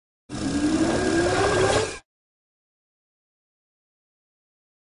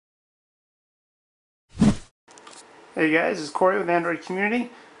Hey guys, it's Corey with Android Community.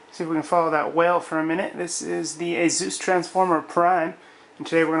 See if we can follow that whale for a minute. This is the ASUS Transformer Prime, and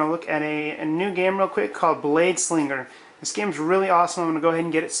today we're going to look at a new game real quick called Bladeslinger. This game is really awesome. I'm going to go ahead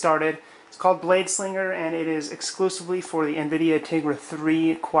and get it started. It's called Bladeslinger, and it is exclusively for the NVIDIA Tegra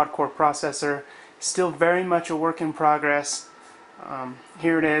 3 quad-core processor. Still very much a work in progress.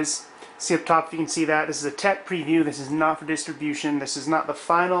 Here it is. See up top if you can see that. This is a tech preview. This is not for distribution. This is not the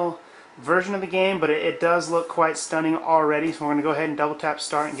final version of the game, but it does look quite stunning already, so we're going to go ahead and double tap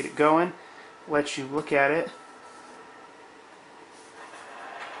start and get it going. Let you look at it.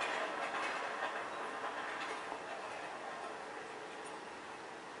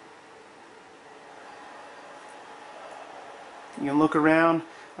 You can look around.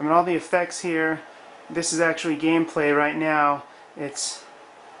 I mean, all the effects here. This is actually gameplay right now. It's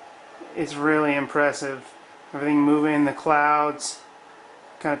really impressive. Everything moving, the clouds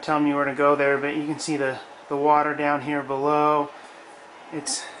kind of telling me where to go there, but you can see the water down here below.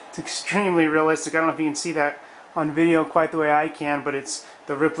 It's extremely realistic. I don't know if you can see that on video quite the way I can, but it's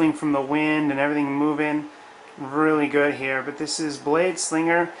the rippling from the wind and everything moving. Really good here. But this is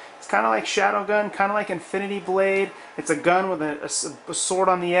Bladeslinger. It's kind of like Shadow Gun, kind of like Infinity Blade. It's a gun with a sword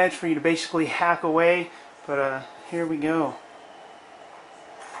on the edge for you to basically hack away. But here we go.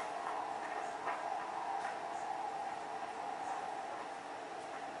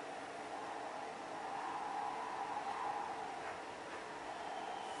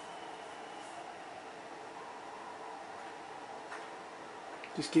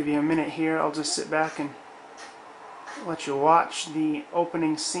 Just give you a minute here. I'll just sit back and let you watch the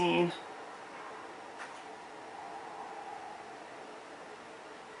opening scene.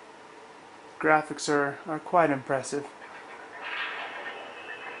 Graphics are quite impressive.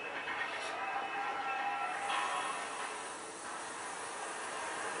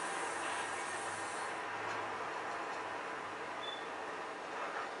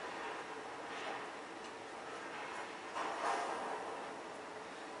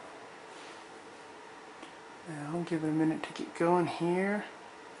 I'll give it a minute to get going here.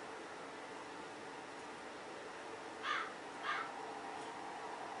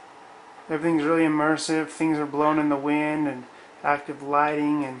 Everything's really immersive. Things are blown in the wind and active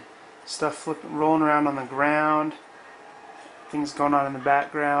lighting and stuff rolling around on the ground. Things going on in the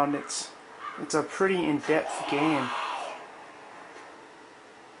background. It's a pretty in-depth game.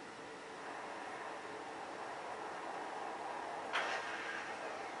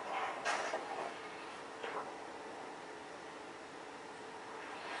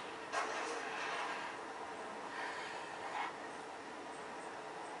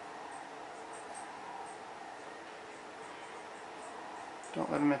 Don't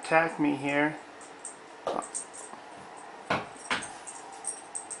let him attack me here.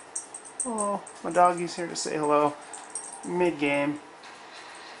 Oh, my doggy's here to say hello. Mid-game.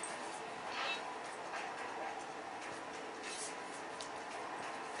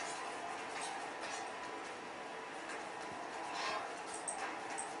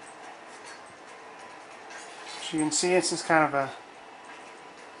 As you can see, it's just kind of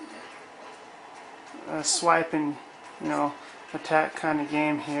a swipe and, attack kind of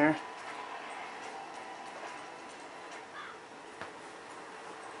game here.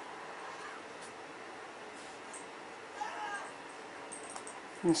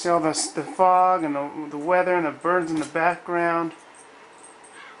 You can see all the fog and the weather and the birds in the background.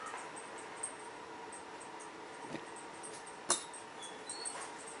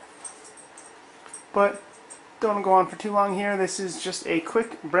 But don't go on for too long here. This is just a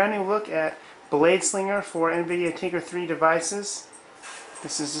quick brand new look at Bladeslinger for NVIDIA Tegra 3 devices.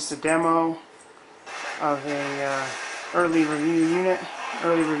 This is just a demo of a early review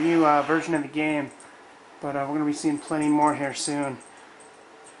version of the game. But we're going to be seeing plenty more here soon.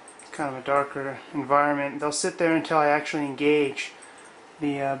 It's kind of a darker environment. They'll sit there until I actually engage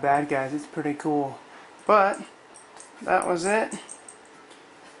the bad guys. It's pretty cool. But that was it.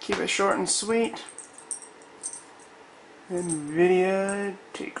 Keep it short and sweet. NVIDIA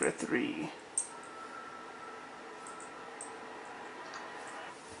Tegra 3.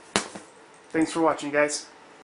 Thanks for watching, guys.